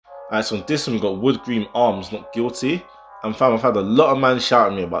Alright, so on this one we got Wood Green Armz, Not Guilty. And fam, I've had a lot of man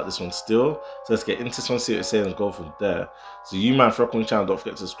shouting me about this one still. So let's get into this one, see what it's saying, and go from there. So you man, for on the channel, don't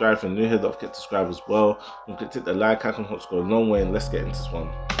forget to subscribe. If you're new here, don't forget to subscribe as well. Don't forget to hit the like icon, helps go a long way, and let's get into this one.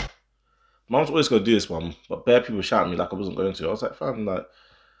 Mum's always gonna do this one, but bare people shouting me like I wasn't going to. I was like, fam, like,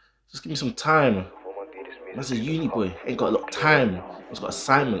 just give me some time. Man's a uni boy, ain't got a lot of time. He's got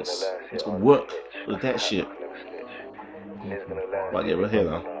assignments, he's got work, all that shit. But yeah, we're here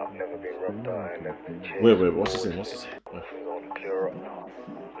now. Wait, what's he saying? What's he saying?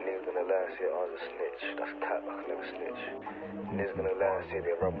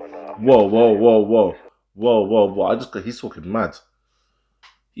 Whoa. I just got, he's talking mad.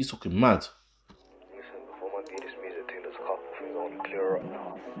 He's talking mad. Listen, before I do this music thing, there's a couple things I want to clear up.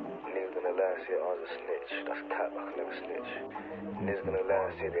 Niggas gonna lie and say I was a snitch. That's cap, I can never snitch. Niggas gonna lie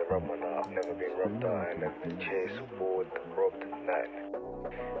and say they rub my nut. I've never been rubbed out, I ain't never been chased, bored, robbed, nothing.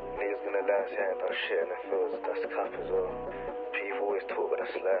 Niggas gonna lie and say I ain't done shit in the fields. That's cap as well. People always talk, but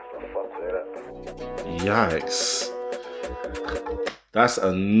that's life, but fuck with that. Yikes. That's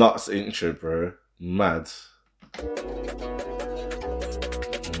a nuts intro, bro. Mad.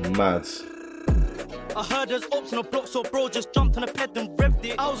 Mad. I heard there's ops on the block, so bro just jumped on the ped and revved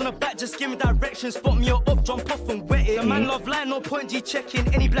it. I was on the back, just giving directions, spot me or up, jump off and wet it. The man love line, no point G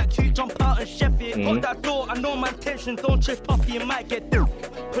checking. Any black cute, jump out and chef it. Got that door, I know my intention, don't chase puffy, you might get through.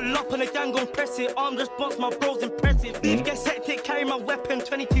 Pull up on the gang, gon' press it. Arm response, my bros impressive. Beef gets hectic, carry my weapon,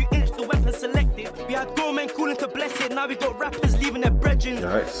 22-inch, the weapon selected. We had grown men calling to bless it, now we got rappers leaving their brethren.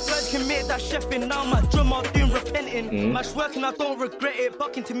 Birds can make that chefing, now my drummer doing repenting. Mash working, I don't regret it.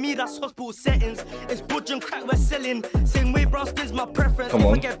 Bucking to me, that's hospital settings. It's budge and crack we're selling. Same way brown skin's my preference. If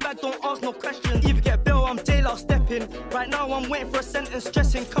I get back, don't ask no questions. Either get bail, I'm jail, I'll step in. Right now I'm waiting for a sentence,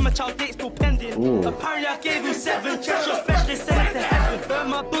 stressing. Come a child date still pending. Apparently I gave him 7. Check your specialist, send it to heaven. Burn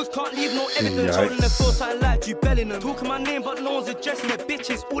my books, can't leave no evidence. Holding the force, I like you belling them. Talking my name, but no one's addressing it.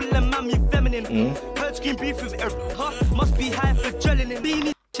 Bitches, all of them man me feminine. Purge green beef with every car. Must be high for gelling in.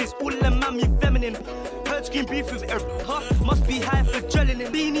 Beanie bitches, all of them man me feminine. Green beef with every car, must be high for gelling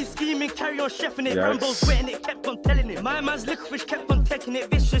it. Beanie scheming, carry on chefing it. Rambo's wetting it, kept on telling it. My man's licorice kept on taking it.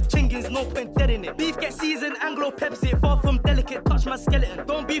 Vicious chingins, no point dead in it. Beef get seasoned, Anglo peps it. Far from delicate, touch my skeleton.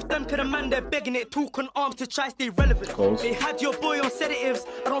 Don't beef them, cause the man they're begging it. Talk on arms to try stay relevant. They had your boy on sedatives.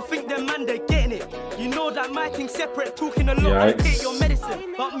 I don't think them man they're getting it. You know that my thing's separate. Talking a lot, I take your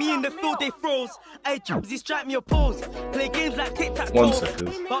medicine. But me in the field they froze. Hey, he strike me a pose. Play games like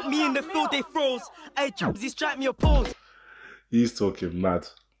tic-tac-toe. But me in the field they froze. Hey, he strike me a pose. He's talking mad.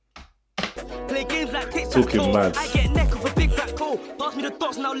 Play games like tic-tac-toe. I get neck of a big black hole. Pass me the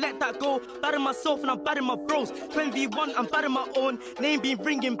dots, now let that go. Bad in myself and I'm bad in my bros. 20v1, I'm bad in my own. Name been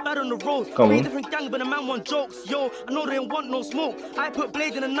ringing, bad on the road. Three different gangs, but the man want jokes. Yo, I know they don't want no smoke. I put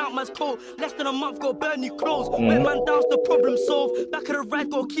blade in a night man's coat. Less than a month, go burn new clothes. Wet man down's the problem solved. Back of the ride,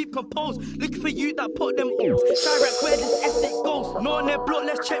 go keep composed. Looking for you that put them on. Chirac, where this estate goes. No on their block,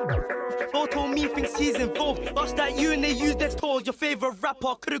 let's check. Bo told me thinks he's involved. Bust that you and they use their toes. Your favorite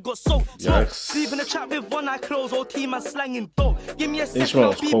rapper could've got soaked. Sleep in the trap with one eye closed. All team man slanging dope. Give me a second,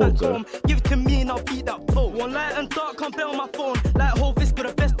 I'll be back home. Give it to me and I'll beat that pole. One light and dark, can't bet on my phone. Like whole this got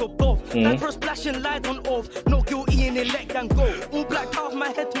the best of both. Like for a splashing light on off. No guilty in it, let them go. All black half my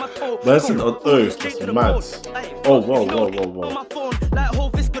head to my toe. Listen on earth, that's mad. Oh, whoa. On my phone, like whole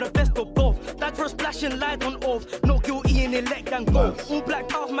this got the best of both. Like for a splashing light on off. No guilty in it, let them go. All black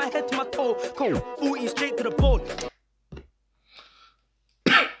half my head to my toe. Cool, 40 straight to the bone.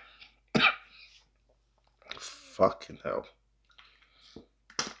 Fucking hell.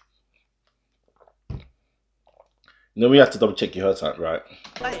 You know we have to double check your heart out, right?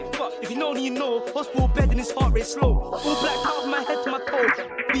 Hey, fuck, if you know then you know. Hospital bed and his heart rate slow. All black half my head to my toe.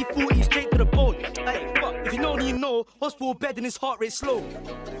 B40 straight to the bone. Hey, fuck, if you know then you know. Hospital bed and his heart rate slow.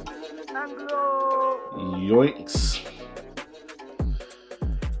 Yoinks.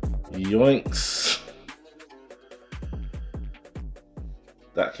 Yoinks.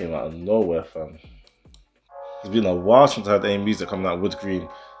 That came out of nowhere, fam. It's been a while since I had any music coming out of Wood Green.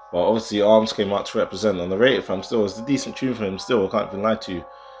 But obviously Armz came out to represent on the rated, fam. Still, it's a decent tune for him still, I can't even lie to you.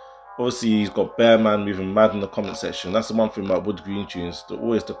 Obviously he's got bare man moving mad in the comment section. That's the one thing about Wood Green tunes.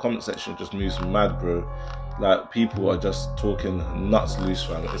 Always the comment section just moves mad, bro. Like people are just talking nuts loose,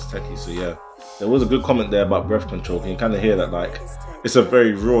 fam. It's techie, so yeah. There was a good comment there about breath control. Can you kind of hear that? Like, it's a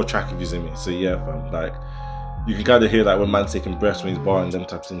very raw track if you see me. So yeah, fam. Like, you can kind of hear that when man's taking breaths when he's barring them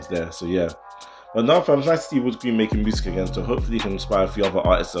type of things there. So yeah. But now, fam, it's nice to see Wood Green making music again. So hopefully he can inspire a few other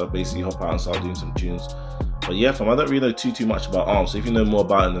artists to basically hop out and start doing some tunes. But But yeah, fam, I don't really know too much about Armz. So if you know more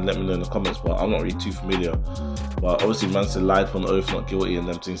about it, then let me know in the comments. But I'm not really too familiar. But obviously, man said lied upon oath, not guilty, and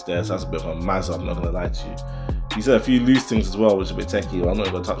them things there. So that's a bit of a mazza. I'm not gonna lie to you. He said a few loose things as well, which is a bit techie. I'm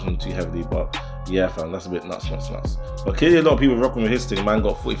not gonna touch on them too heavily, but yeah, fam, that's a bit nuts. But clearly, a lot of people rocking with his thing. Man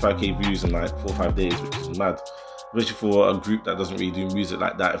got 45k views in like 4 or 5 days, which is mad. Especially for a group that doesn't really do music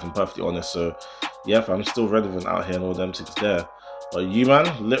like that, if I'm perfectly honest. So yeah, fam, I'm still relevant out here and all them things there. But you, man,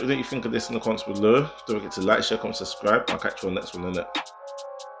 let me know what you think of this in the comments below. Don't forget to like, share, comment, subscribe. I'll catch you on the next one, innit?